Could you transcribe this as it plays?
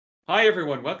Hi,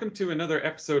 everyone. Welcome to another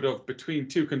episode of Between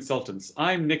Two Consultants.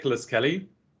 I'm Nicholas Kelly.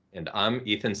 And I'm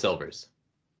Ethan Silvers.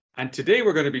 And today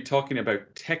we're going to be talking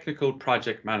about technical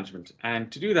project management.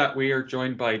 And to do that, we are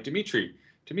joined by Dimitri.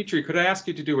 Dimitri, could I ask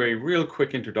you to do a real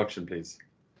quick introduction, please?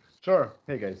 Sure.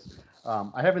 Hey, guys.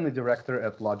 I have been a director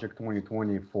at Logic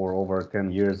 2020 for over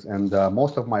 10 years, and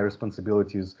most of my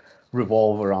responsibilities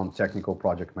revolve around technical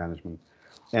project management.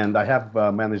 And I have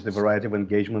managed a variety of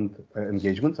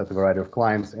engagements at a variety of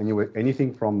clients,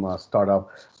 anything from startup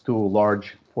to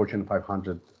large Fortune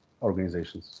 500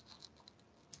 organizations.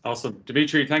 Awesome.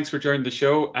 Dimitri, thanks for joining the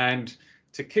show. And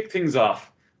to kick things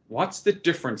off, what's the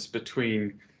difference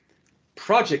between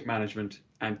project management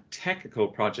and technical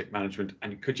project management?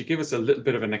 And could you give us a little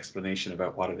bit of an explanation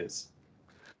about what it is?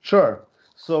 Sure.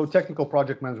 So technical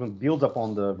project management builds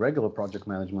upon the regular project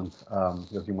management,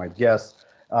 as you might guess,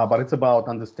 but it's about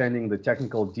understanding the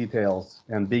technical details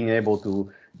and being able to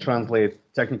translate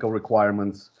technical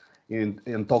requirements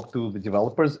and talk to the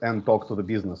developers and talk to the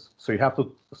business. So you have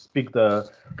to speak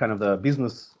the kind of the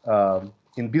business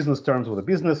in business terms with the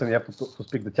business, and you have to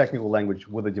speak the technical language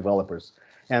with the developers.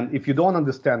 And if you don't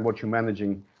understand what you're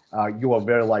managing, you are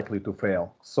very likely to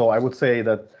fail. So I would say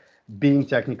that being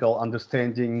technical,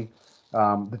 understanding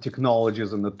the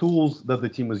technologies and the tools that the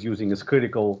team is using is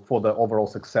critical for the overall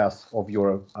success of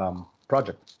your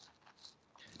project.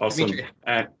 Awesome.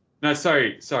 No,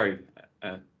 sorry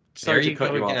to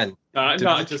cut you again. off.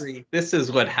 Dimitri, this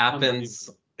is what happens.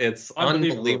 It's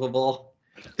unbelievable.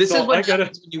 This is what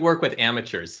happens when you work with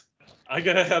amateurs. I'm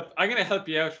gonna help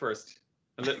you out first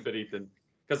a little bit, Ethan,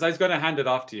 because I was going to hand it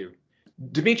off to you.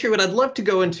 Dimitri, what I'd love to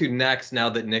go into next, now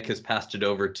that Nick has passed it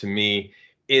over to me,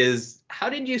 is how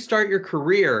did you start your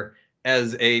career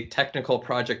as a technical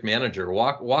project manager?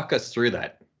 Walk us through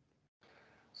that.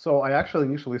 So I actually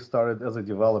initially started as a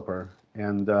developer,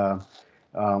 and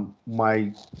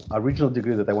my original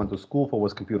degree that I went to school for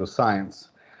was computer science.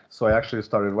 So I actually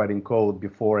started writing code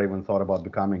before I even thought about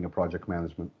becoming a project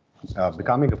manager.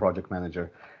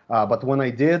 But when I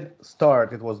did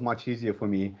start, it was much easier for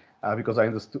me because I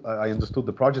understood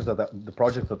the projects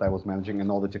that I was managing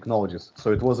and all the technologies.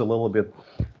 So it was a little bit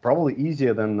probably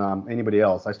easier than anybody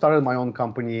else. I started my own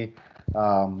company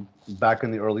back in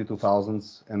the early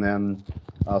 2000s, and then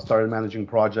started managing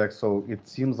projects. So it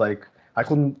seems like I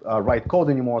couldn't write code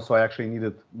anymore, so I actually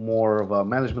needed more of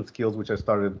management skills, which I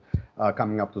started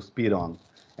coming up to speed on,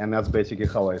 and that's basically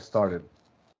how I started.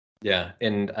 Yeah,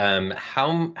 and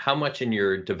how much in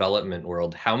your development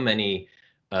world? How many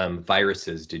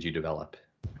viruses did you develop?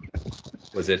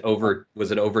 Was it over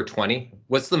 20?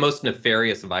 What's the most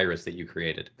nefarious virus that you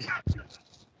created?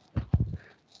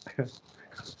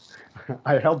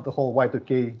 I helped the whole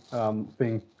Y2K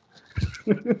thing.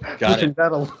 Got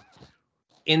it.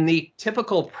 In the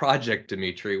typical project,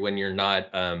 Dimitri, when you're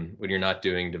not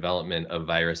doing development of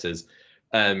viruses,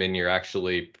 and you're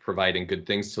actually providing good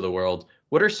things to the world,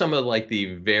 what are some of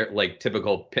the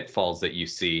typical pitfalls that you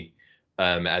see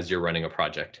as you're running a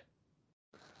project?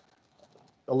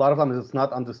 A lot of times it's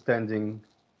not understanding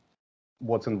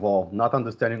what's involved, not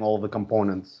understanding all of the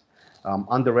components,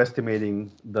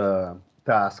 underestimating the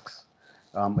tasks,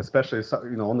 especially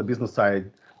on the business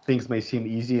side. Things may seem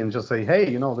easy and just say,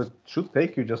 hey, that should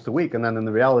take you just a week. And then in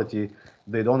the reality,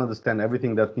 they don't understand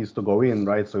everything that needs to go in,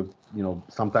 right? So,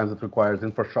 sometimes it requires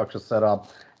infrastructure setup,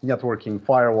 networking,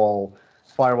 firewall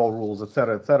rules, et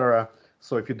cetera, et cetera.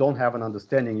 So if you don't have an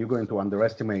understanding, you're going to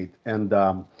underestimate and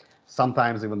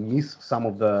sometimes even miss some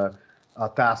of the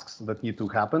tasks that need to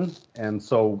happen. And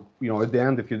so, at the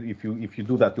end, if you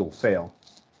do that, you'll fail.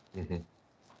 Mm-hmm.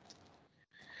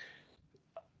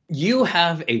 You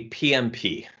have a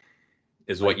PMP,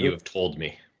 is what you have told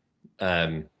me,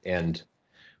 and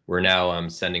we're now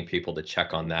sending people to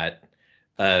check on that.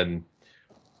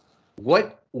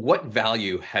 What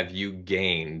value have you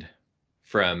gained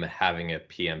from having a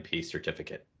PMP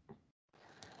certificate?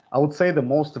 I would say the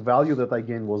most value that I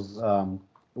gained was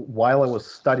while I was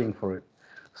studying for it.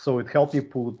 So it helped me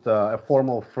put a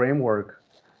formal framework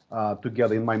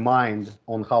together in my mind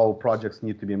on how projects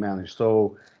need to be managed.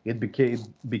 So it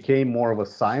became more of a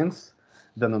science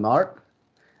than an art.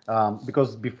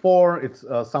 Because before it's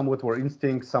some of it were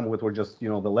instincts, some of it were just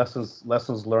the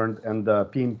lessons learned, and the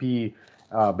PMP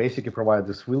basically provides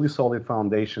this really solid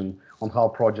foundation on how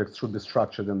projects should be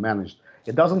structured and managed.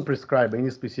 It doesn't prescribe any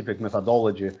specific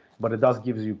methodology, but it does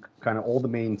gives you kind of all the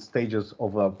main stages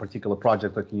of a particular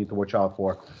project that you need to watch out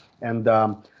for, and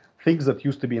things that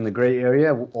used to be in the gray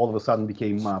area all of a sudden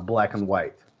became black and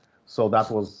white. So that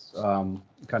was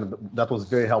that was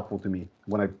very helpful to me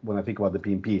when I think about the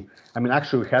PMP. I mean,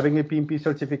 actually having a PMP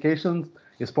certification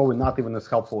is probably not even as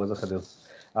helpful as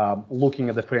looking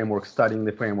at the framework, studying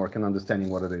the framework, and understanding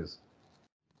what it is.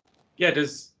 Yeah,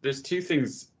 there's two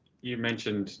things you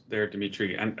mentioned there,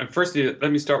 Dimitri. And firstly,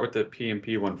 let me start with the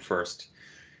PMP one first.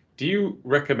 Do you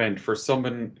recommend for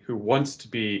someone who wants to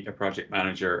be a project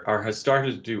manager or has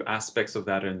started to do aspects of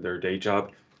that in their day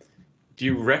job, do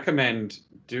you recommend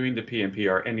doing the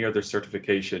PMP or any other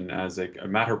certification as a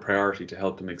matter of priority to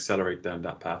help them accelerate down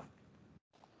that path?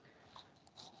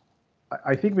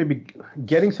 I think maybe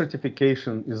getting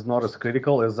certification is not as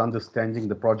critical as understanding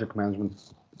the project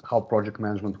management, how project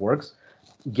management works.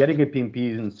 Getting a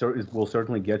PMP will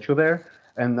certainly get you there,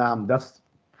 and that's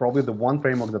probably the one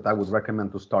framework that I would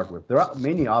recommend to start with. There are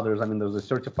many others. I mean, there's a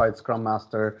certified Scrum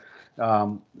Master,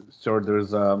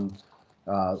 there's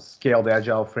Scaled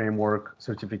Agile Framework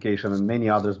certification, and many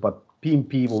others. But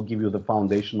PMP will give you the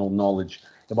foundational knowledge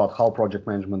about how project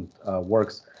management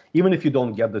works, even if you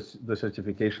don't get the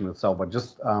certification itself, but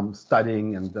just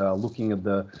studying and looking at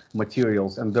the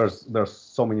materials, and there's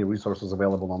so many resources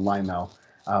available online now,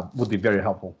 would be very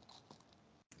helpful.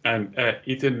 And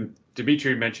Ethan,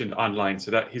 Dimitri mentioned online,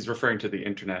 so that he's referring to the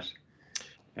internet,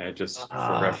 just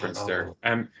for reference there.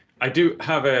 I do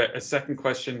have a second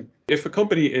question. If a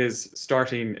company is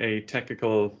starting a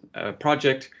technical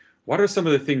project, what are some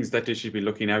of the things that they should be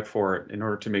looking out for in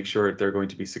order to make sure they're going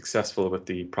to be successful with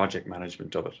the project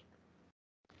management of it?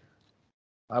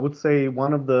 I would say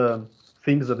one of the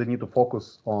things that they need to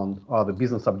focus on are the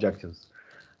business objectives.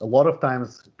 A lot of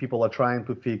times people are trying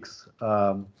to fix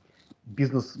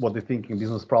what they're thinking,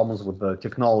 business problems with the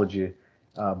technology,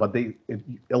 but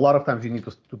a lot of times you need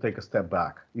to take a step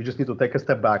back. You just need to take a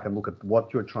step back and look at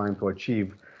what you're trying to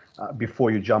achieve before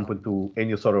you jump into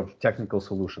any sort of technical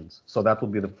solutions. So that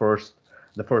would be the first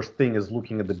thing, is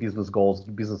looking at the business goals,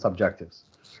 business objectives.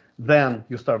 Then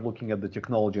you start looking at the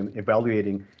technology and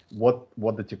evaluating what's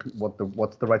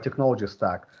the right technology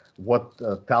stack, what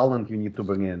talent you need to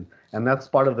bring in. And that's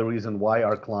part of the reason why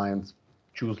our clients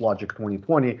choose Logic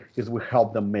 2020, is we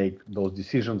help them make those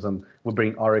decisions, and we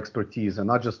bring our expertise, and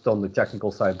not just on the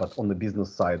technical side, but on the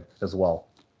business side as well.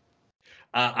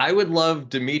 I would love,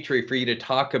 Dimitri, for you to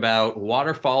talk about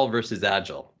waterfall versus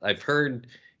agile. I've heard,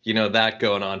 that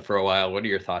going on for a while. What are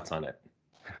your thoughts on it?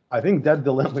 I think that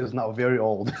dilemma is now very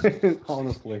old,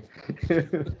 honestly.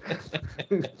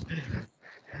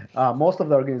 Most of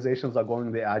the organizations are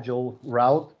going the agile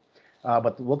route,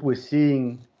 but what we're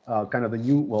seeing, kind of the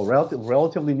new,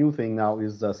 relatively new thing now,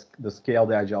 is the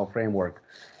Scaled Agile Framework.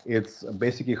 It's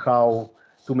basically how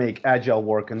to make agile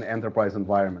work in the enterprise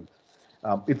environment.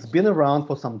 It's been around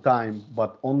for some time,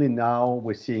 but only now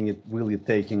we're seeing it really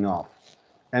taking off.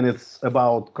 And it's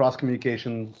about cross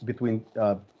communication between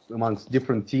amongst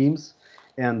different teams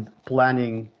and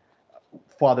planning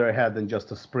farther ahead than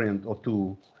just a sprint or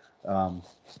two.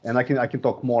 And I can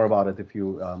talk more about it if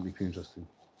you're interested.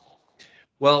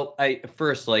 Well,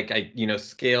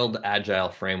 Scaled Agile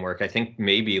Framework, I think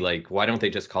maybe why don't they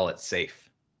just call it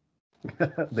SAFe?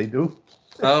 They do.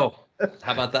 Oh,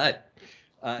 how about that?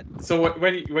 So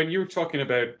when you're talking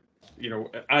about,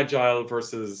 agile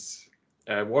versus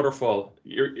waterfall,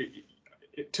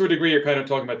 to a degree, you're kind of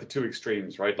talking about the two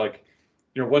extremes, right?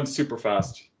 One's super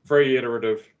fast, very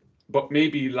iterative, but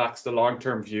maybe lacks the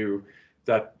long-term view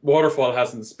that waterfall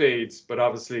has in spades. But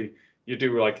obviously, you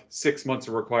do 6 months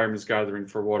of requirements gathering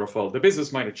for waterfall. The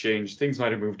business might have changed, things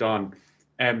might have moved on.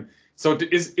 So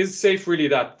is SAFe really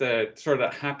that sort of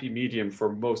that happy medium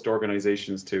for most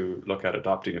organizations to look at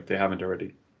adopting if they haven't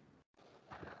already?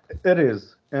 It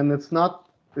is, and it's not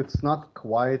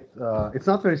quite. It's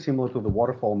not very similar to the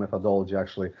waterfall methodology,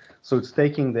 actually. So it's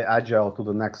taking the agile to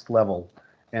the next level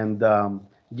and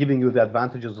giving you the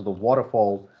advantages of the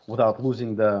waterfall without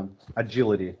losing the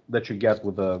agility that you get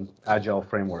with the agile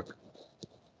framework.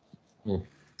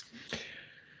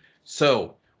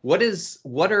 So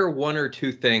what are one or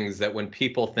two things that when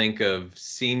people think of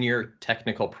senior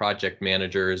technical project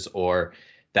managers or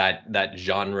that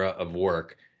genre of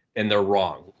work, and they're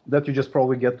wrong? That you just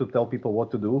probably get to tell people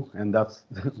what to do, and that's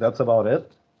about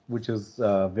it, which is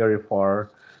very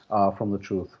far from the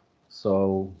truth.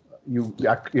 So you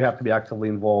have to be actively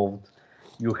involved.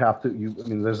 You have to. I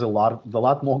mean, there's a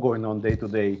lot more going on day to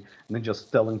day than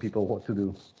just telling people what to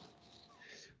do.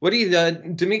 What do you,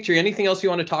 Dimitri? Anything else you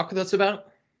want to talk with us about?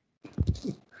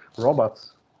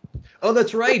 Robots. Oh,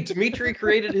 that's right. Dimitri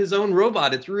created his own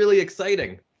robot. It's really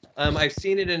exciting. I've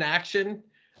seen it in action.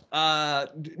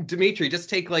 Dimitri, just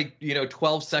take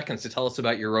 12 seconds to tell us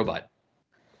about your robot.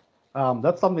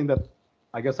 That's something that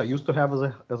I guess I used to have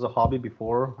as a hobby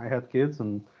before I had kids,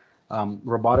 and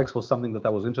robotics was something that I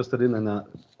was interested in, and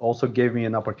also gave me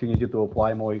an opportunity to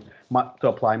apply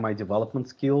my development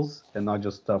skills and not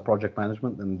just project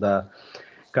management. And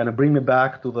kind of bring me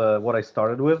back to the what I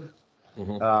started with.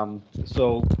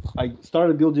 So I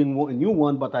started building a new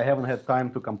one, but I haven't had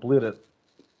time to complete it.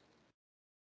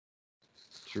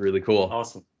 It's really cool.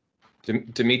 Awesome.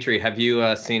 Dmitry, have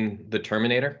you seen The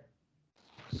Terminator?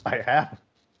 I have.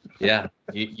 Yeah,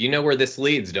 you know where this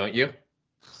leads, don't you?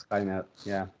 Skynet,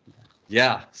 yeah.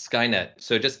 Yeah, Skynet.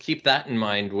 So just keep that in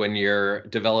mind when you're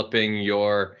developing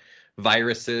your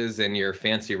viruses and your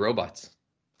fancy robots.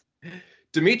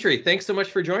 Dmitry, thanks so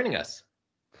much for joining us.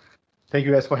 Thank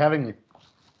you guys for having me.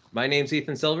 My name's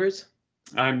Ethan Silvers.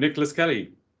 I'm Nicholas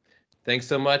Kelly. Thanks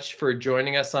so much for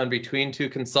joining us on Between Two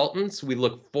Consultants. We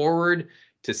look forward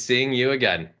to seeing you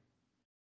again.